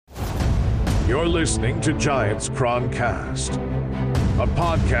You're listening to Giants Chroncast, a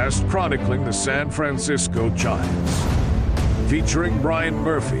podcast chronicling the San Francisco Giants, featuring Brian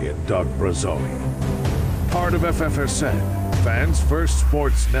Murphy and Doug Brazzoni. Part of FFSN, Fans First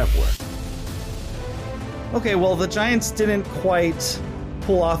Sports Network. Okay, well, the Giants didn't quite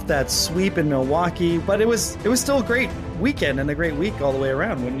pull off that sweep in Milwaukee, but it was still a great weekend and a great week all the way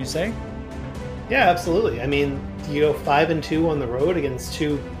around, wouldn't you say? Yeah, absolutely. I mean, you go 5-2 on the road against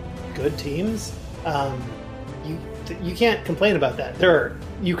two good teams. You can't complain about that.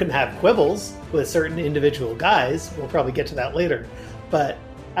 You can have quibbles with certain individual guys. We'll probably get to that later. But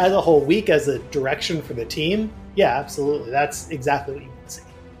as a whole week, as a direction for the team, yeah, absolutely. That's exactly what you want to see.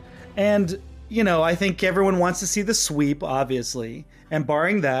 And, you know, I think everyone wants to see the sweep, obviously. And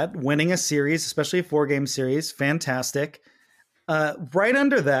barring that, winning a series, especially a 4-game series, fantastic. Right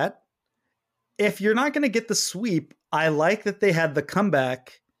under that, if you're not going to get the sweep, I like that they had the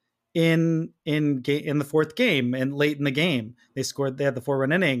comeback in the fourth game and late in the game. They had the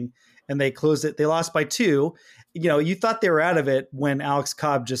 4-run inning and they closed it. They lost by 2. You know, you thought they were out of it when Alex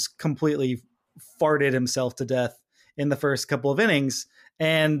Cobb just completely farted himself to death in the first couple of innings.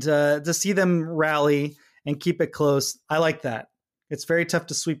 And to see them rally and keep it close, I like that. It's very tough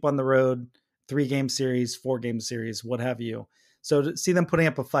to sweep on the road, 3-game series, 4-game series, what have you. So to see them putting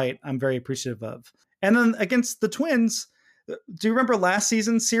up a fight, I'm very appreciative of. And then against the Twins, do you remember last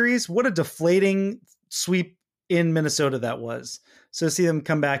season's series? What a deflating sweep in Minnesota that was. So to see them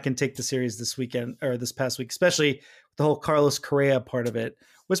come back and take the series this weekend or this past week, especially the whole Carlos Correa part of it,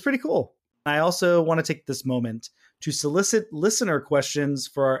 was pretty cool. I also want to take this moment to solicit listener questions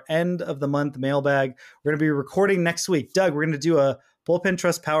for our end of the month mailbag. We're going to be recording next week. Doug, we're going to do a Bullpen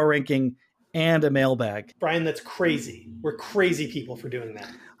Trust power ranking and a mailbag. Brian, that's crazy. We're crazy people for doing that.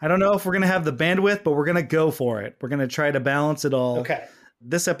 I don't know if we're going to have the bandwidth, but we're going to go for it. We're going to try to balance it all. Okay.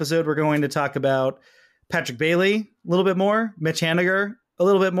 This episode, we're going to talk about Patrick Bailey a little bit more, Mitch Haniger a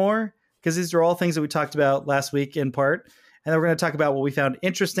little bit more, because these are all things that we talked about last week in part. And then we're going to talk about what we found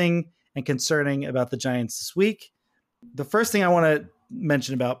interesting and concerning about the Giants this week. The first thing I want to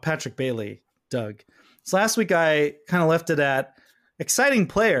mention about Patrick Bailey, Doug. So last week I kind of left it at exciting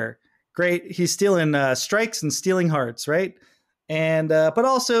player. Great. He's stealing strikes and stealing hearts, right? And but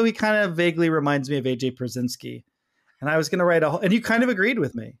also he kind of vaguely reminds me of AJ Pierzynski. And I was going to write and you kind of agreed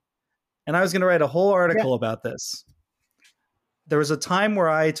with me. And I was going to write a whole article about this. There was a time where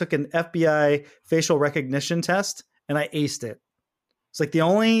I took an FBI facial recognition test and I aced it. It's like the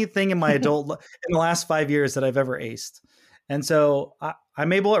only thing in my in the last 5 years that I've ever aced. And so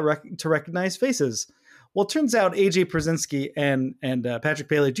I'm able to recognize faces. Well, it turns out AJ Pierzynski and Patrick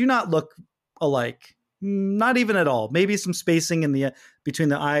Bailey do not look alike. Not even at all. Maybe some spacing in between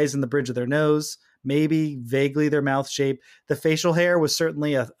the eyes and the bridge of their nose. Maybe vaguely their mouth shape. The facial hair was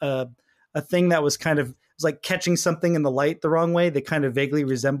certainly a thing that was kind of, it was like catching something in the light the wrong way. They kind of vaguely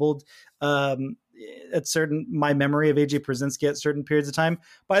resembled my memory of AJ Pierzynski at certain periods of time.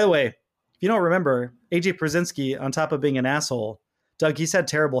 By the way, if you don't remember, AJ Pierzynski, on top of being an asshole, Doug, he's had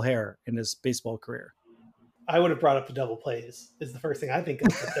terrible hair in his baseball career. I would have brought up the double plays is the first thing I think of.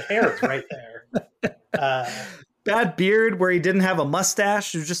 But the hair is right there. Bad beard where he didn't have a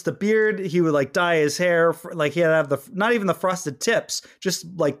mustache. It was just the beard. He would like dye his hair. Like he had to have not even the frosted tips, just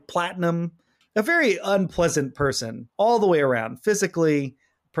like platinum. A very unpleasant person all the way around, physically,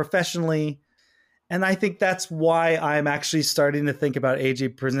 professionally. And I think that's why I'm actually starting to think about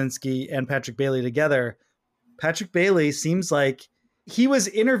AJ Pierzynski and Patrick Bailey together. Patrick Bailey seems like he was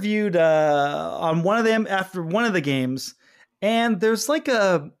interviewed on one of them after one of the games, and there's like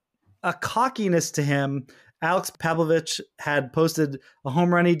a cockiness to him. Alex Pavlovich had posted a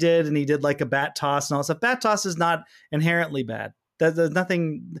home run he did, and he did like a bat toss and all that stuff. Bat toss is not inherently bad. There's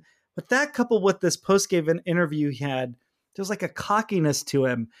nothing, but that coupled with this post-game interview he had, there's like a cockiness to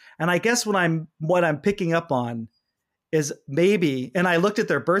him. And I guess what I'm picking up on is maybe, and I looked at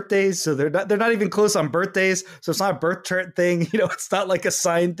their birthdays, so they're not even close on birthdays, so it's not a birth chart thing, you know, it's not like a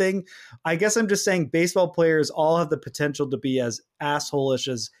sign thing. I guess I'm just saying baseball players all have the potential to be as asshole-ish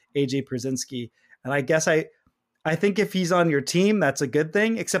as AJ Pierzynski. And I guess I think if he's on your team, that's a good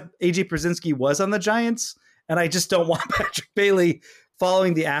thing, except AJ Pierzynski was on the Giants, and I just don't want Patrick Bailey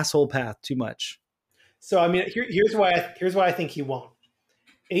following the asshole path too much. So, I mean, here's why I think he won't.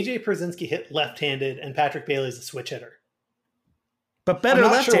 AJ Pierzynski hit left-handed, and Patrick Bailey's a switch hitter. But better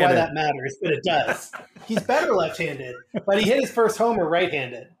left-handed. I'm not sure why that matters, but it does. He's better left-handed, but he hit his first homer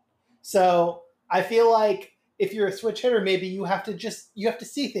right-handed. So I feel like if you're a switch hitter, maybe you have to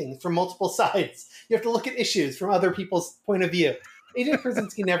see things from multiple sides. You have to look at issues from other people's point of view. AJ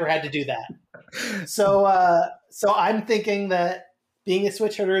Pierzynski never had to do that. So I'm thinking that being a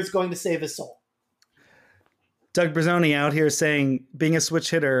switch hitter is going to save his soul. Doug Brazzoni out here saying being a switch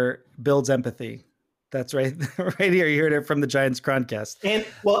hitter builds empathy. That's right. Right here. You heard it from the Giants Croncast.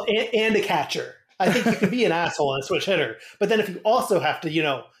 And a catcher. I think you can be an asshole and a switch hitter. But then if you also have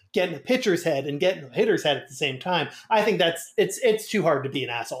to, get in the pitcher's head and get in the hitter's head at the same time, I think it's too hard to be an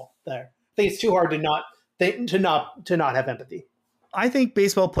asshole there. I think it's too hard to not have empathy. I think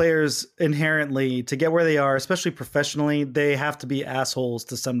baseball players inherently, to get where they are, especially professionally, they have to be assholes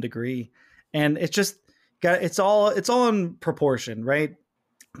to some degree. And it's all in proportion, right?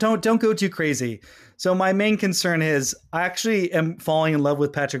 Don't go too crazy. So my main concern is I actually am falling in love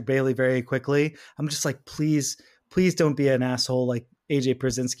with Patrick Bailey very quickly. I'm just like, please don't be an asshole like AJ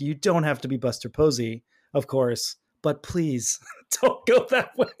Pierzynski. You don't have to be Buster Posey, of course, but please don't go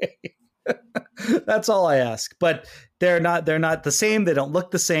that way. That's all I ask. But they're not the same. They don't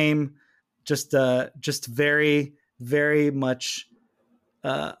look the same. Just very, very much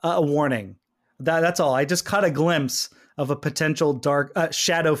a warning. That's all. I just caught a glimpse of a potential dark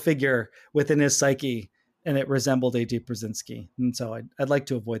shadow figure within his psyche, and it resembled AJ Pierzynski. And so I'd like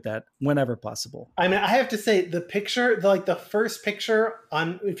to avoid that whenever possible. I mean, I have to say the picture, the first picture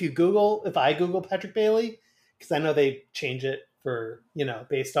if I Google Patrick Bailey, because I know they change it for,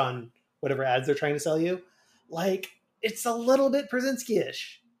 based on whatever ads they're trying to sell you. It's a little bit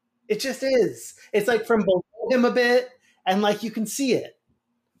Pierzynski-ish. It just is. It's from below him a bit, and you can see it.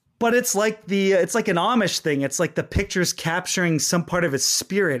 But it's like an Amish thing. It's like the picture's capturing some part of his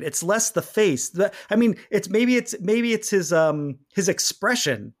spirit. It's less the face. Maybe it's his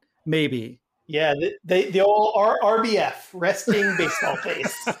expression. Maybe. Yeah, the old RBF, resting baseball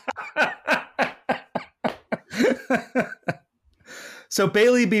face. So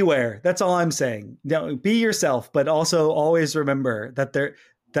Bailey, beware. That's all I'm saying. No, be yourself, but also always remember that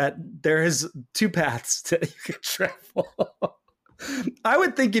there is two paths that you can travel. I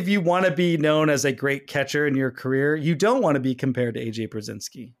would think if you want to be known as a great catcher in your career, you don't want to be compared to AJ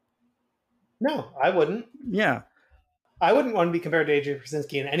Pierzynski. No, I wouldn't. Yeah. I wouldn't want to be compared to AJ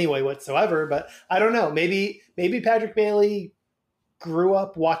Pierzynski in any way whatsoever, but I don't know. Maybe Patrick Bailey grew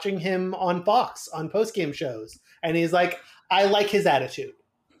up watching him on Fox on post-game shows, and he's like, I like his attitude.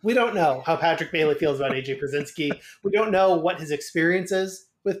 We don't know how Patrick Bailey feels about AJ Pierzynski. We don't know what his experience is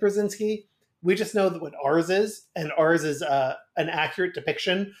with Pierzynski. We just know that what ours is, and ours is an accurate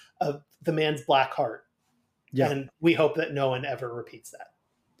depiction of the man's black heart. Yeah. And we hope that no one ever repeats that.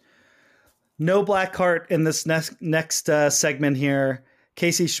 No black heart in this next segment here.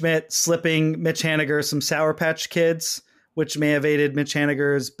 Casey Schmidt slipping Mitch Haniger some Sour Patch Kids, which may have aided Mitch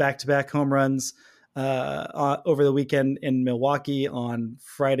Haniger's back-to-back home runs over the weekend in Milwaukee on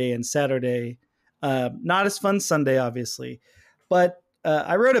Friday and Saturday. Not as fun Sunday, obviously. But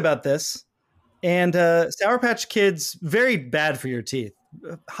I wrote about this. And Sour Patch Kids, very bad for your teeth,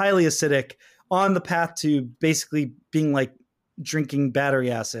 highly acidic, on the path to basically being like drinking battery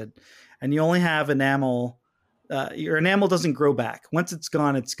acid. And you only have enamel. Your enamel doesn't grow back. Once it's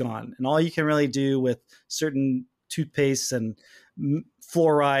gone, it's gone. And all you can really do with certain toothpastes and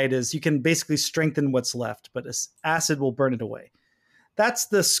fluoride is you can basically strengthen what's left, but acid will burn it away. That's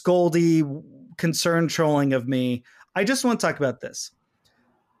the scoldy, concerned trolling of me. I just want to talk about this.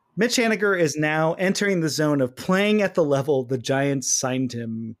 Mitch Haniger is now entering the zone of playing at the level the Giants signed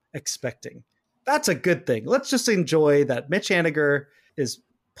him expecting. That's a good thing. Let's just enjoy that Mitch Haniger is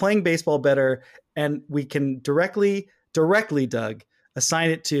playing baseball better, and we can directly, Doug, assign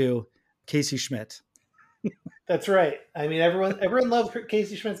it to Casey Schmidt. That's right. I mean, everyone loves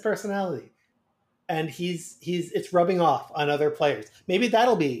Casey Schmidt's personality, and it's rubbing off on other players. Maybe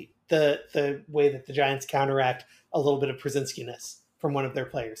that'll be the way that the Giants counteract a little bit of Pierzynski-ness from one of their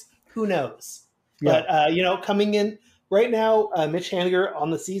players. Who knows? Yeah. But, coming in right now, Mitch Haniger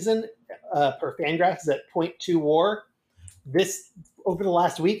on the season per Fangraphs is at 0.2 WAR. This, over the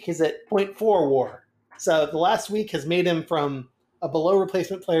last week, is at 0.4 WAR. So the last week has made him from a below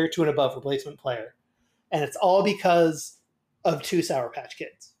replacement player to an above replacement player. And it's all because of two Sour Patch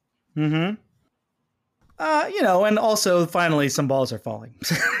Kids. Mm-hmm. And also, finally, some balls are falling.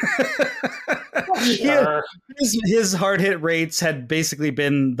 Sure. His hard hit rates had basically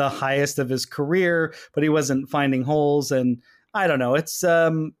been the highest of his career, but he wasn't finding holes. And I don't know. It's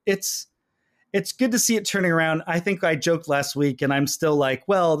good to see it turning around. I think I joked last week, and I'm still like,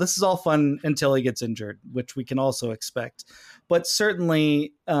 well, this is all fun until he gets injured, which we can also expect. But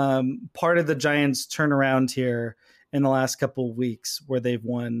certainly part of the Giants' turnaround here in the last couple of weeks, where they've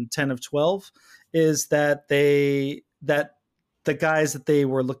won 10 of 12, is that the guys that they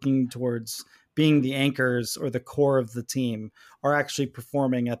were looking towards being the anchors or the core of the team are actually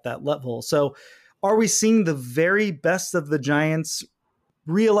performing at that level. So are we seeing the very best of the Giants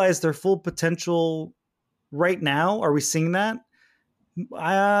realize their full potential right now. Are we seeing that?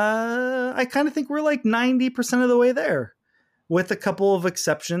 I kind of think we're like 90% of the way there, with a couple of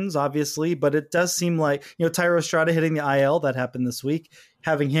exceptions, obviously. But it does seem like, Tyro Estrada hitting the IL, that happened this week,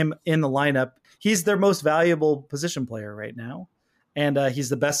 having him in the lineup. He's their most valuable position player right now. And he's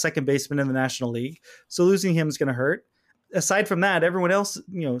the best second baseman in the National League. So losing him is going to hurt. Aside from that, everyone else,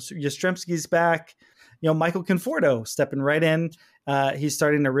 Yastrzemski's back. Michael Conforto stepping right in. He's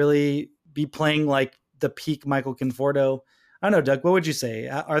starting to really be playing like the peak Michael Conforto. I don't know, Doug, what would you say?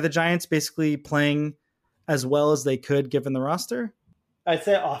 Are the Giants basically playing as well as they could given the roster? I'd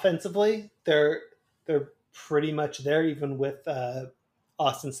say offensively, they're pretty much there, even with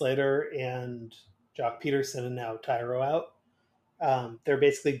Austin Slater and Jock Peterson and now Tyro out. They're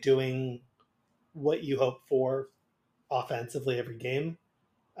basically doing what you hope for offensively every game.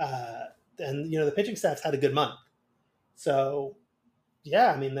 And the pitching staff's had a good month. So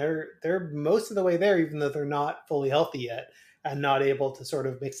yeah, I mean, they're most of the way there, even though they're not fully healthy yet and not able to sort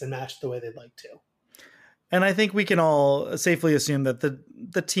of mix and match the way they'd like to. And I think we can all safely assume that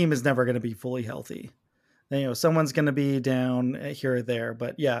the team is never going to be fully healthy. Someone's going to be down here or there,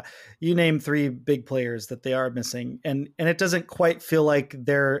 but yeah, you name 3 big players that they are missing, and it doesn't quite feel like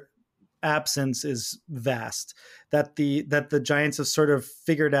their absence is vast. That the Giants have sort of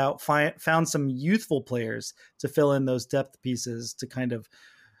figured out, found some youthful players to fill in those depth pieces to kind of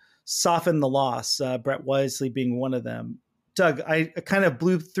soften the loss. Brett Wisely being one of them. Doug, I kind of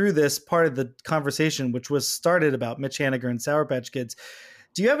blew through this part of the conversation, which was started about Mitch Haniger and Sour Patch Kids.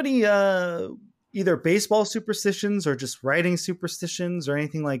 Do you have any either baseball superstitions or just writing superstitions or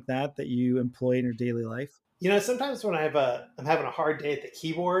anything like that you employ in your daily life? Sometimes when I'm having a hard day at the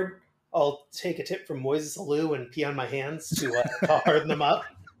keyboard, I'll take a tip from Moises Alou and pee on my hands to harden them up.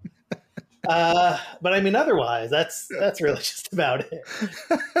 But I mean, otherwise, that's really just about it.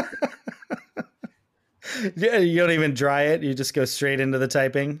 Yeah, you don't even dry it. You just go straight into the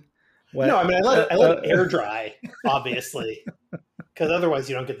typing. No, I mean, I let it air dry, obviously, because otherwise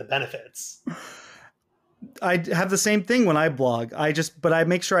you don't get the benefits. I have the same thing when I blog. But I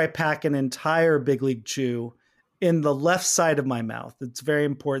make sure I pack an entire Big League Chew in the left side of my mouth. It's very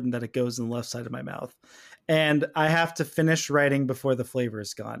important that it goes in the left side of my mouth. And I have to finish writing before the flavor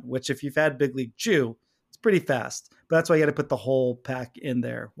is gone, which if you've had Big League Chew, it's pretty fast. But that's why you got to put the whole pack in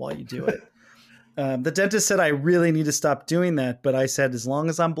there while you do it. The dentist said I really need to stop doing that, but I said as long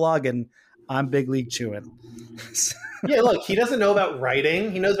as I'm blogging, I'm Big League Chewing. Yeah, look, he doesn't know about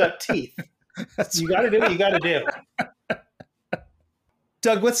writing. He knows about teeth. You got to do what you got to do.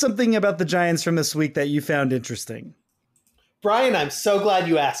 Doug, what's something about the Giants from this week that you found interesting? Brian, I'm so glad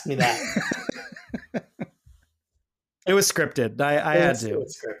you asked me that. It was scripted. I had to. It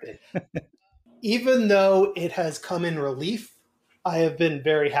was scripted. Even though it has come in relief, I have been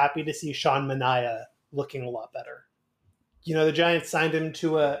very happy to see Sean Manaea looking a lot better. The Giants signed him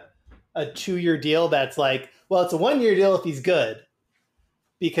to a 2-year deal that's like, well, it's a 1-year deal if he's good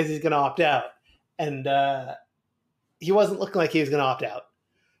because he's going to opt out. And he wasn't looking like he was going to opt out.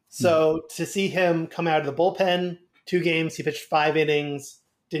 So to see him come out of the bullpen, 2 games, he pitched 5 innings,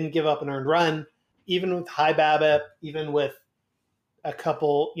 didn't give up an earned run, even with high BABIP, even with a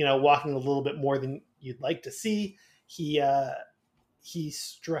couple, walking a little bit more than you'd like to see. He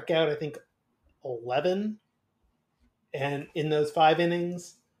struck out, I think, 11, and in those 5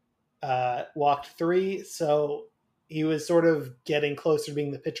 innings, walked 3. So he was sort of getting closer to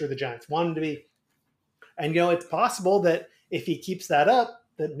being the pitcher the Giants wanted him to be. And, it's possible that if he keeps that up,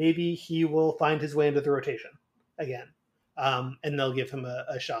 that maybe he will find his way into the rotation again. And they'll give him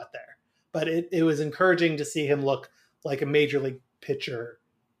a shot there. But it was encouraging to see him look like a major league pitcher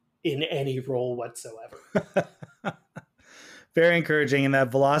in any role whatsoever. Very encouraging. In that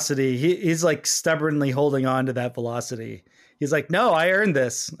velocity, he's like stubbornly holding on to that velocity. He's like, no, I earned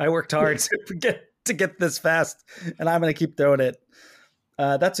this. I worked hard to get this fast, and I'm going to keep throwing it.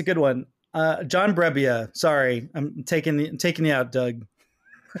 That's a good one. John Brebbia. Sorry, I'm taking you out, Doug.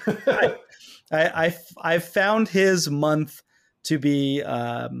 I found his month to be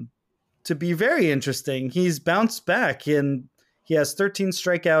very interesting. He's bounced back, and he has 13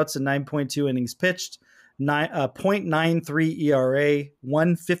 strikeouts and 9.2 innings pitched. 0.93 ERA,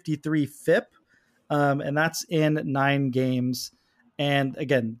 153 FIP, and that's in 9 games. And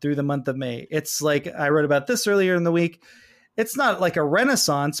again, through the month of May, it's like I wrote about this earlier in the week. It's not like a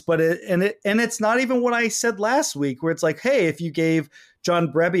renaissance, but it's not even what I said last week, where it's like, hey, if you gave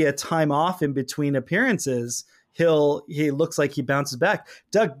John Brebbia time off in between appearances, he looks like he bounces back.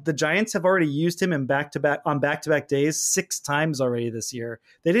 Doug, the Giants have already used him on back-to-back days 6 times already this year.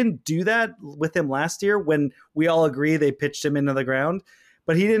 They didn't do that with him last year when we all agree they pitched him into the ground.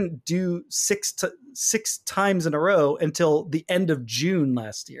 but he didn't do six times in a row until the end of June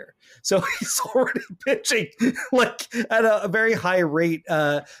last year. So he's already pitching like at a very high rate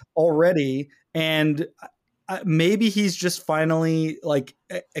already. And maybe he's just finally like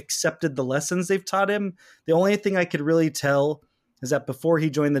accepted the lessons they've taught him. The only thing I could really tell is that before he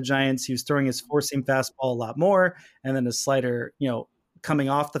joined the Giants, he was throwing his four-seam fastball a lot more, and then his slider, coming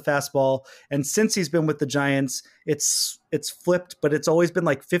off the fastball. And since he's been with the Giants, it's flipped, but it's always been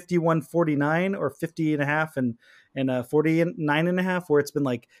like 51-49 or 50.5 and 49.5, where it's been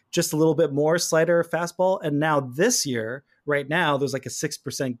like just a little bit more slider fastball. And now this year, right now, there's like a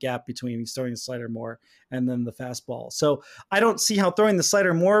 6% gap between he's throwing the slider more and then the fastball. So I don't see how throwing the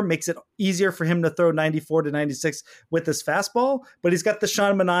slider more makes it easier for him to throw 94 to 96 with his fastball, but he's got the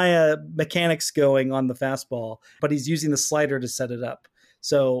Sean Manaea mechanics going on the fastball, but he's using the slider to set it up.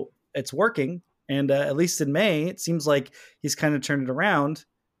 So it's working. And at least in May, it seems like he's kind of turned it around.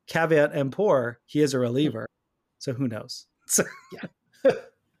 Caveat emptor, he is a reliever. So who knows?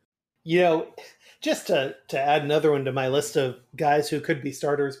 Yeah. Just to add another one to my list of guys who could be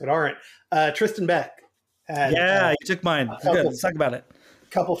starters but aren't, Tristan Beck. You took mine. Good. Let's talk about it. A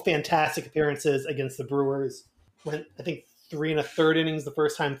couple fantastic appearances against the Brewers. Went, I think, 3 1/3 innings the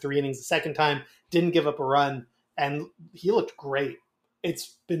first time, 3 innings the second time. Didn't give up a run, and he looked great.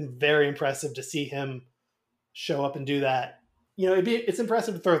 It's been very impressive to see him show up and do that. It's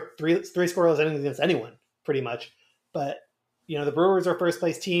impressive to throw three scoreless innings against anyone, pretty much. But the Brewers are first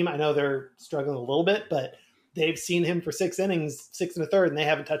place team. I know they're struggling a little bit, but they've seen him for 6 innings, 6 1/3, and they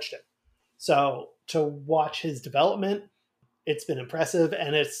haven't touched him. So to watch his development, it's been impressive.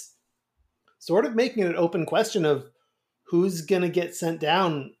 And it's sort of making it an open question of who's going to get sent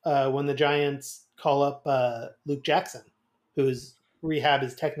down when the Giants call up Luke Jackson, whose rehab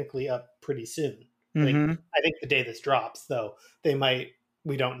is technically up pretty soon. Mm-hmm. I think the day this drops, though,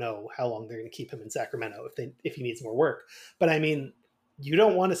 we don't know how long they're going to keep him in Sacramento if he needs more work. But I mean, you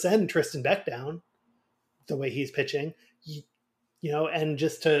don't want to send Tristan Beck down the way he's pitching, and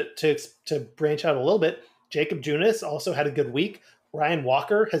just to branch out a little bit, Jacob Junis also had a good week. Ryan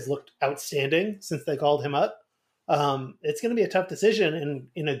Walker has looked outstanding since they called him up. It's going to be a tough decision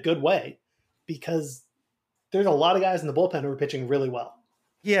in a good way, because there's a lot of guys in the bullpen who are pitching really well.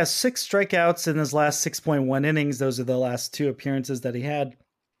 He has 6 strikeouts in his last 6.1 innings. Those are the last 2 appearances that he had.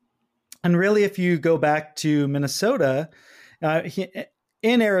 And really, if you go back to Minnesota,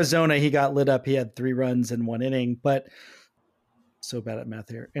 in Arizona, he got lit up. He had 3 runs in 1 inning, but so bad at math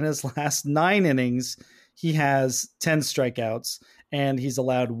here. In his last 9 innings, he has 10 strikeouts and he's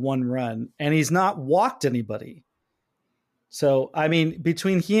allowed 1 run, and he's not walked anybody. So, I mean,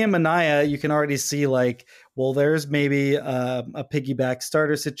 between he and Manaea, you can already see there's maybe a piggyback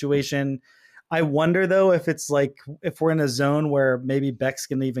starter situation. I wonder, though, if it's if we're in a zone where maybe Beck's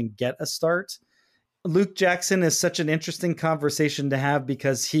going to even get a start. Luke Jackson is such an interesting conversation to have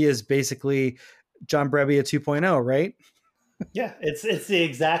because he is basically John Brebbia 2.0, right? Yeah, it's the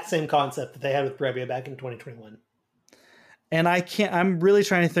exact same concept that they had with Brebbia back in 2021. And I'm really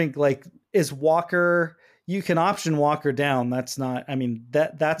trying to think, is Walker... You can option Walker down. That's one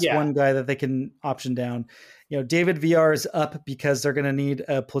guy that they can option down. David Villar is up because they're going to need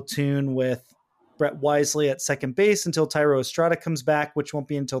a platoon with Brett Wisely at second base until Tyro Estrada comes back, which won't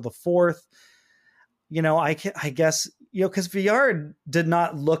be until the 4th. I guess, because Villar did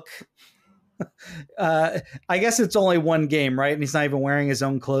not look, I guess it's only 1 game, right? And he's not even wearing his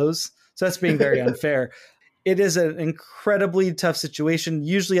own clothes. So that's being very unfair. It is an incredibly tough situation.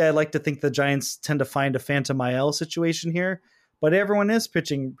 Usually I like to think the Giants tend to find a Phantom IL situation here, but everyone is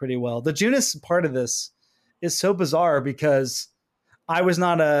pitching pretty well. The Junis part of this is so bizarre because I was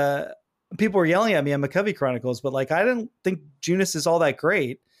not people were yelling at me on McCovey Chronicles, but I didn't think Junis is all that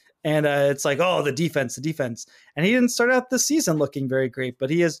great. And it's the defense. And he didn't start out the season looking very great, but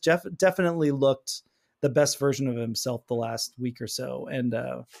he has definitely looked the best version of himself the last week or so. And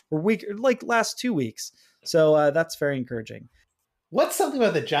last 2 weeks. So that's very encouraging. What's something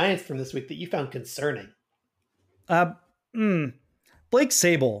about the Giants from this week that you found concerning? Blake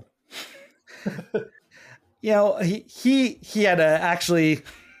Sable. He had actually.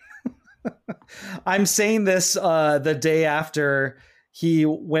 I'm saying this the day after he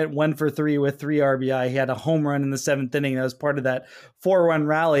went 1 for 3 with 3 RBI. He had a home run in the 7th inning. That was part of that 4-run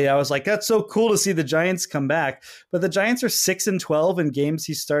rally. I was like, that's so cool to see the Giants come back. But the Giants are 6-12 in games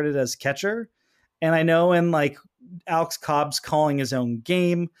he started as catcher. And I know Alex Cobb's calling his own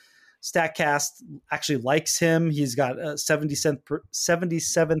game. StatCast actually likes him. He's got a 77th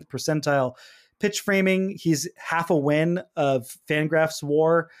percentile pitch framing. He's half a win of Fangraphs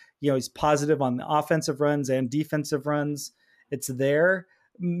WAR. He's positive on the offensive runs and defensive runs. It's there.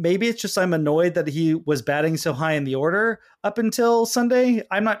 Maybe it's just I'm annoyed that he was batting so high in the order up until Sunday.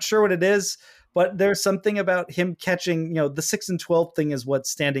 I'm not sure what it is, but there's something about him catching, the 6 and 12 thing is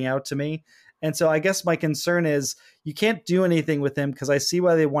what's standing out to me. And so I guess my concern is you can't do anything with him because I see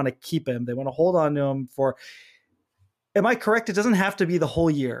why they want to keep him. They want to hold on to him for, am I correct? It doesn't have to be the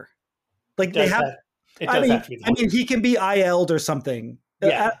whole year. Like they have, I mean, he can be IL'd or something.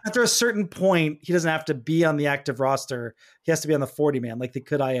 Yeah. After a certain point, he doesn't have to be on the active roster. He has to be on the 40 man. Like they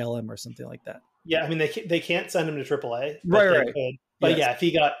could IL him or something like that. Yeah. I mean, they can't send him to AAA. Right. Could. But yes. If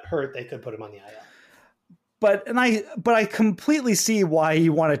he got hurt, they could put him on the IL. But I completely see why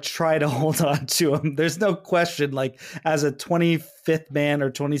you want to try to hold on to him. There's no question, like as a 25th man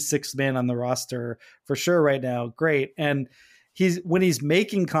or 26th man on the roster for sure right now. Great. And when he's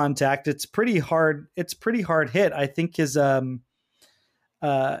making contact, it's pretty hard. It's pretty hard hit. I think his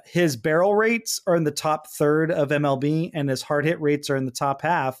barrel rates are in the top third of MLB and his hard hit rates are in the top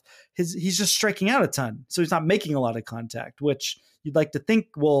half. He's just striking out a ton. So he's not making a lot of contact, which you'd like to think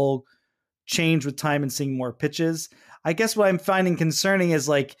will change with time and seeing more pitches. I guess what I'm finding concerning is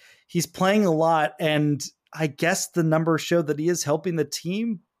like he's playing a lot and I guess the numbers show that he is helping the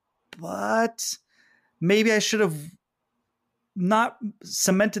team, but maybe I should have not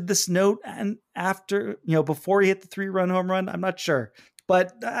cemented this note and after, before he hit the 3-run home run. I'm not sure,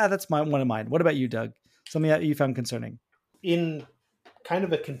 but that's one of mine. What about you, Doug? Something that you found concerning? In kind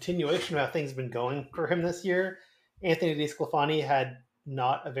of a continuation of how things have been going for him this year, Anthony DeSclafani had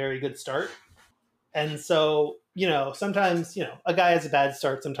not a very good start. And so, sometimes, a guy has a bad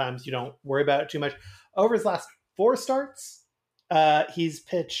start. Sometimes you don't worry about it too much. Over his last 4 starts, he's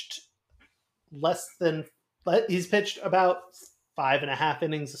pitched about 5.5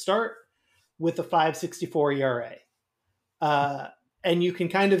 innings a start with a 5.64 ERA. And you can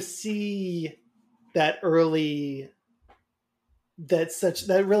kind of see that early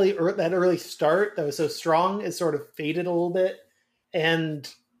start that was so strong is sort of faded a little bit. And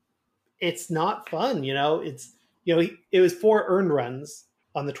it's not fun, it was 4 earned runs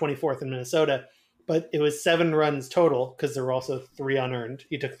on the 24th in Minnesota, but it was 7 runs total because there were also 3 unearned.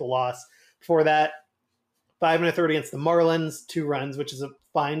 He took the loss. Before that, 5 1/3 against the Marlins, 2 runs, which is a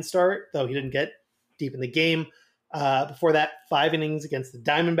fine start, though he didn't get deep in the game. Before that, 5 innings against the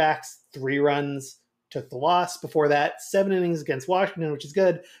Diamondbacks, 3 runs, took the loss. Before that, 7 innings against Washington, which is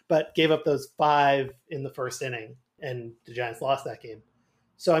good, but gave up those 5 in the first inning, and the Giants lost that game.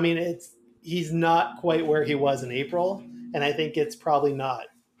 So, I mean, he's not quite where he was in April, and I think it's probably not.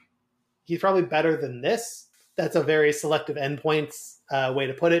 He's probably better than this. That's a very selective endpoints way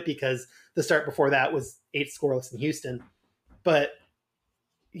to put it, because the start before that was 8 scoreless in Houston. But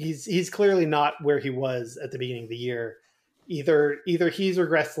he's clearly not where he was at the beginning of the year. Either he's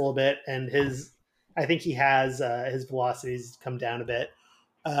regressed a little bit, and I think he has his velocities come down a bit,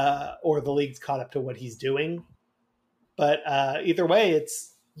 or the league's caught up to what he's doing. But either way, it's,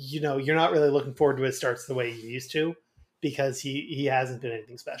 you're not really looking forward to his starts the way you used to, because he hasn't been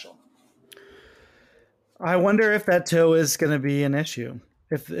anything special. I wonder if that toe is going to be an issue.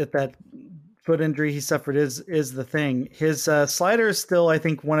 If that foot injury he suffered is the thing. His slider is still, I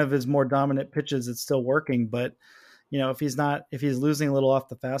think, one of his more dominant pitches. It's still working, but if he's losing a little off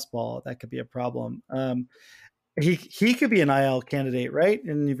the fastball, that could be a problem. He could be an IL candidate, right?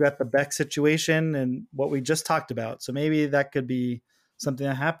 And you've got the Beck situation and what we just talked about. So maybe that could be something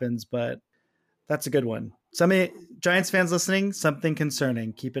that happens, but that's a good one. Some Giants fans listening, something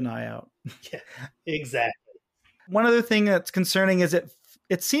concerning. Keep an eye out. Yeah, exactly. One other thing that's concerning is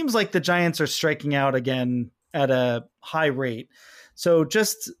it seems like the Giants are striking out again at a high rate. So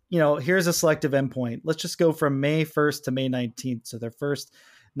just, here's a selective endpoint. Let's just go from May 1st to May 19th. So their first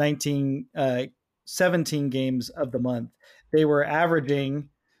 17 games of the month. They were averaging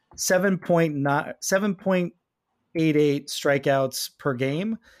 7.88 strikeouts per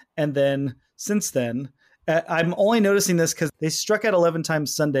game. And then since then, I'm only noticing this because they struck out 11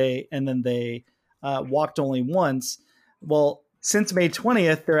 times Sunday and then they walked only once. Well, since May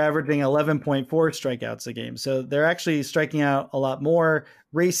 20th, they're averaging 11.4 strikeouts a game. So they're actually striking out a lot more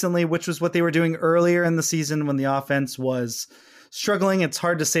recently, which was what they were doing earlier in the season when the offense was struggling. It's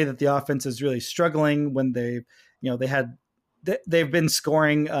hard to say that the offense is really struggling when they've been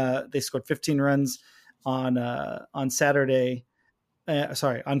scoring. They scored 15 runs on Friday,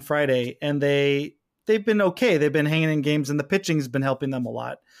 and they've been okay. They've been hanging in games, and the pitching has been helping them a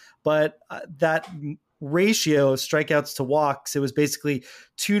lot. But that ratio of strikeouts to walks, it was basically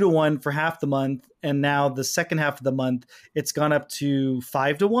 2-1 for half the month, and now the second half of the month it's gone up to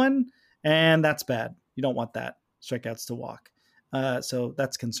 5-1, and that's bad. You don't want that, strikeouts to walk. So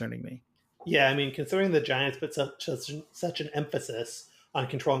that's concerning me. Yeah, I mean, considering the Giants put such an emphasis on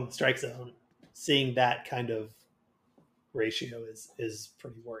controlling the strike zone, seeing that kind of ratio is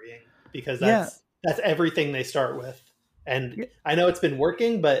pretty worrying, because that's everything they start with. And I know it's been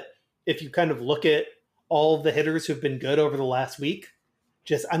working, but if you kind of look at all the hitters who've been good over the last week,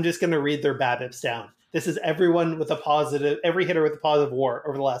 I'm just going to read their BABIPs down. This is everyone with every hitter with a positive WAR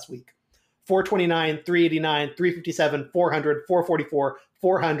over the last week. 429, 389, 357, 400, 444,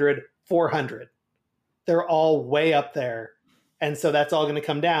 400, 400. They're all way up there. And so that's all going to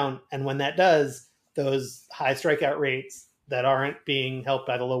come down. And when that does, those high strikeout rates that aren't being helped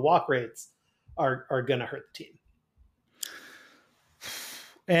by the low walk rates are going to hurt the team.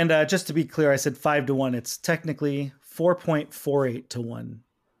 And just to be clear, I said 5-1. It's technically 4.48 to 1,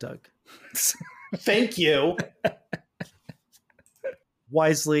 Doug. Thank you.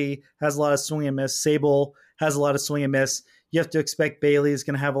 Wisely has a lot of swing and miss. Sable has a lot of swing and miss. You have to expect Bailey is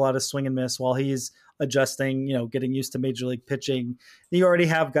going to have a lot of swing and miss while he's adjusting, getting used to major league pitching. You already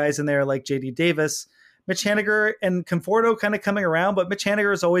have guys in there like JD Davis, Mitch Haniger, and Conforto kind of coming around, but Mitch Haniger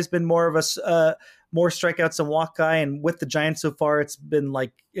has always been more of a more strikeouts and walk guy. And with the Giants so far, it's been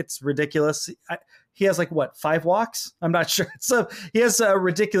it's ridiculous. He has 5 walks? I'm not sure. So he has a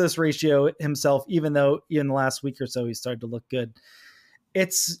ridiculous ratio himself, even though in the last week or so, he started to look good.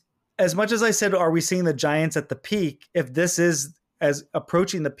 It's as much as I said, are we seeing the Giants at the peak? If this is as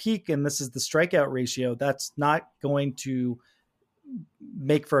approaching the peak and this is the strikeout ratio, that's not going to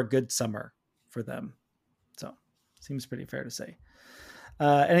make for a good summer for them. So seems pretty fair to say.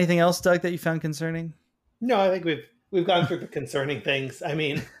 Anything else, Doug, that you found concerning? No, I think we've gone through the concerning things. I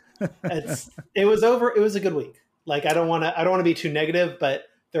mean, it was a good week. I don't want to be too negative, but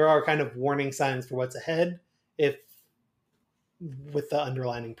there are kind of warning signs for what's ahead with the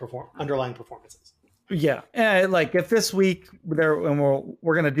underlying performances. Yeah, and if this week we're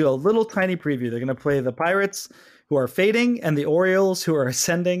going to do a little tiny preview. They're going to play the Pirates, who are fading, and the Orioles, who are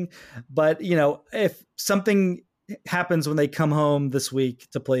ascending. But if something happens when they come home this week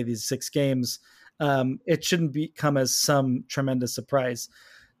to play these 6 games, it shouldn't come as some tremendous surprise.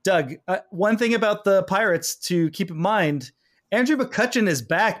 Doug, one thing about the Pirates to keep in mind: Andrew McCutchen is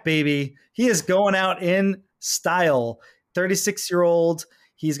back, baby. He is going out in style. 36-year-old.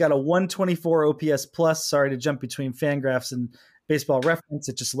 He's got a 124 OPS plus. Sorry to jump between Fangraphs and Baseball Reference.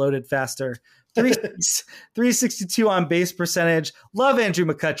 It just loaded faster. 362 on base percentage. Love Andrew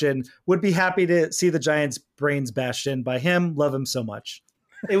McCutchen. Would be happy to see the Giants' brains bashed in by him. Love him so much.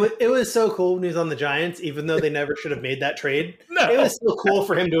 It was so cool when he was on the Giants, even though they never should have made that trade. No. It was so cool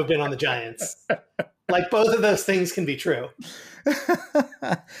for him to have been on the Giants. Both of those things can be true.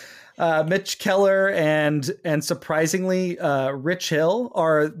 Mitch Keller and surprisingly Rich Hill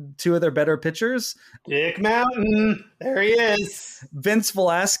are 2 of their better pitchers. Dick Mountain, there he is. Vince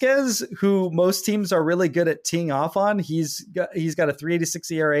Velasquez, who most teams are really good at teeing off on, he's got a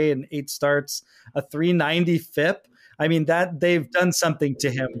 3.86 ERA and 8 starts, a 3.90 FIP. I mean, that they've done something to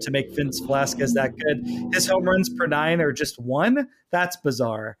him to make Vince Velasquez that good. His home runs per 9 are just 1. That's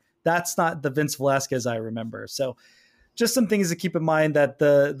bizarre. That's not the Vince Velasquez I remember. So just some things to keep in mind, that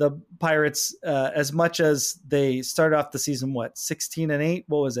the Pirates, as much as they started off the season, 16-8?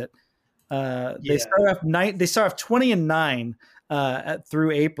 What was it? They start off 20-9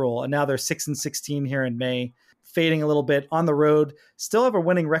 through April, and now they're 6-16 here in May, fading a little bit on the road. Still have a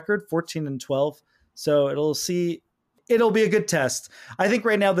winning record, 14-12. So it'll be a good test. I think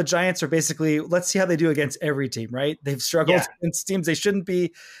right now the Giants are basically, let's see how they do against every team, right? They've struggled against teams they shouldn't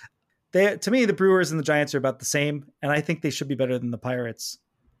be. To me, the Brewers and the Giants are about the same, and I think they should be better than the Pirates,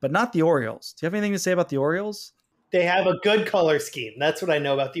 but not the Orioles. Do you have anything to say about the Orioles? They have a good color scheme. That's what I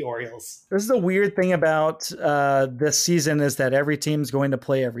know about the Orioles. This is the weird thing about this season, is that every team's going to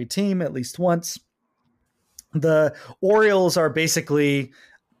play every team at least once. The Orioles are basically,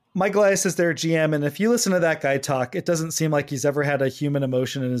 Mike Elias is their GM, and if you listen to that guy talk, it doesn't seem like he's ever had a human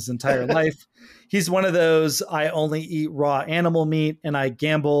emotion in his entire life. He's one of those, I only eat raw animal meat and I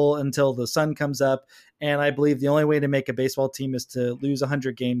gamble until the sun comes up. And I believe the only way to make a baseball team is to lose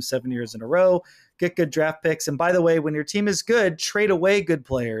 100 games 7 years in a row, get good draft picks. And by the way, when your team is good, trade away good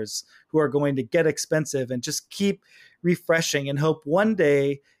players who are going to get expensive, and just keep refreshing and hope one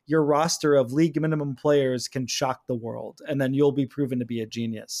day your roster of league minimum players can shock the world, and then you'll be proven to be a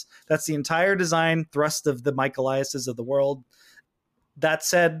genius. That's the entire design thrust of the Mike Eliases of the world. That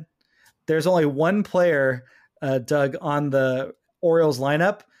said, there's only one player, Doug, on the Orioles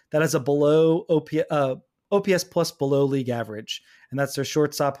lineup that has a below OPS plus below league average, and that's their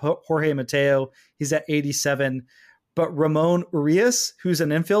shortstop, Jorge Mateo. He's at 87. But Ramon Urias, who's an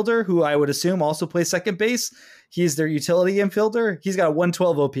infielder, who I would assume also plays second base, he's their utility infielder. He's got a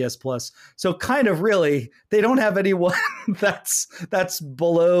 112 OPS plus. So kind of really, they don't have anyone that's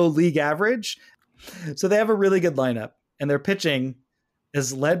below league average. So they have a really good lineup, and their pitching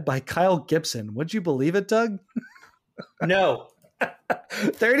is led by Kyle Gibson. Would you believe it, Doug? No.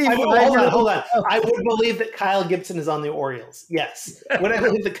 35. Hold on. I would believe that Kyle Gibson is on the Orioles. Yes. Would I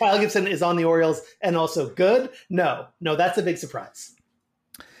believe that Kyle Gibson is on the Orioles and also good? No, that's a big surprise.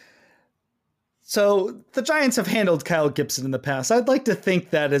 So the Giants have handled Kyle Gibson in the past. I'd like to think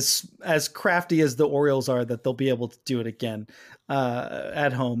that as crafty as the Orioles are, that they'll be able to do it again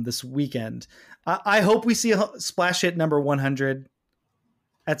at home this weekend. I hope we see a splash hit number 100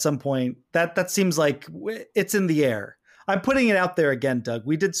 at some point. That seems like it's in the air. I'm putting it out there again, Doug.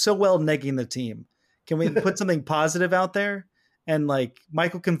 We did so well negging the team. Can we put something positive out there? And like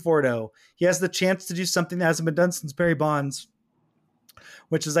Michael Conforto, he has the chance to do something that hasn't been done since Barry Bonds,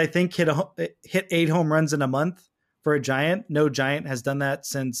 which is, I think, hit 8 home runs in a month for a Giant. No Giant has done that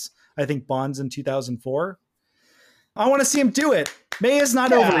since, I think, Bonds in 2004. I want to see him do it. May is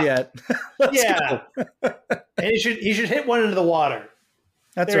not over yet. Let's go. And he should hit one into the water.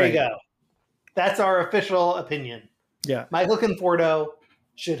 That's there right. There you go. That's our official opinion. Yeah. Michael Conforto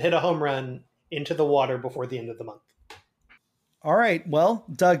should hit a home run into the water before the end of the month. All right. Well,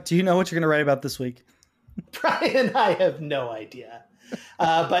 Doug, do you know what you're going to write about this week? Brian, I have no idea.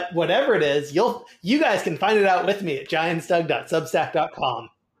 But whatever it is, you guys can find it out with me at giantsdoug.substack.com.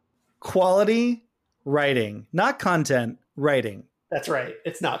 Quality writing, not content, writing. That's right.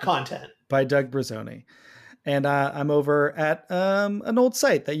 It's not content. By Doug Brazzoni. And I'm over at an old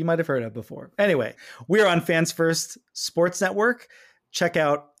site that you might have heard of before. Anyway, we're on Fans First Sports Network. Check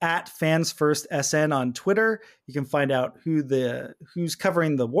out at Fans First SN on Twitter. You can find out who's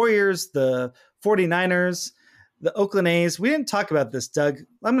covering the Warriors, the 49ers, the Oakland A's. We didn't talk about this, Doug.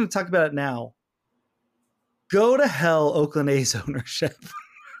 I'm going to talk about it now. Go to hell, Oakland A's ownership.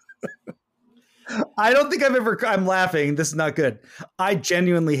 I don't think I'm laughing. This is not good. I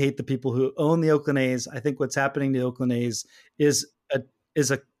genuinely hate the people who own the Oakland A's. I think what's happening to the Oakland A's is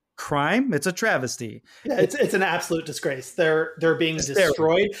a crime. It's a travesty. Yeah, it's an absolute disgrace. They're being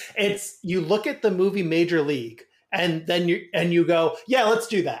destroyed. It's, you look at the movie Major League and then you go, yeah, let's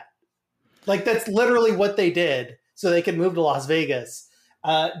do that. Like, that's literally what they did so they could move to Las Vegas.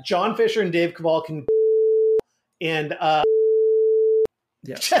 John Fisher and Dave Cavall can and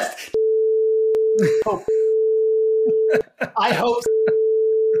just I hope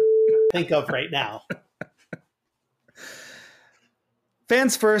think of right now.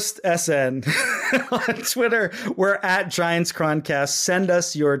 Fans First SN on Twitter. We're at Giants Chroncast. Send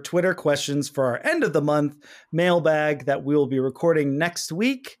us your Twitter questions for our end of the month mailbag that we will be recording next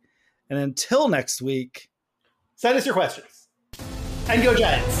week. And until next week, send us your questions and go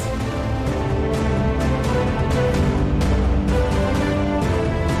Giants.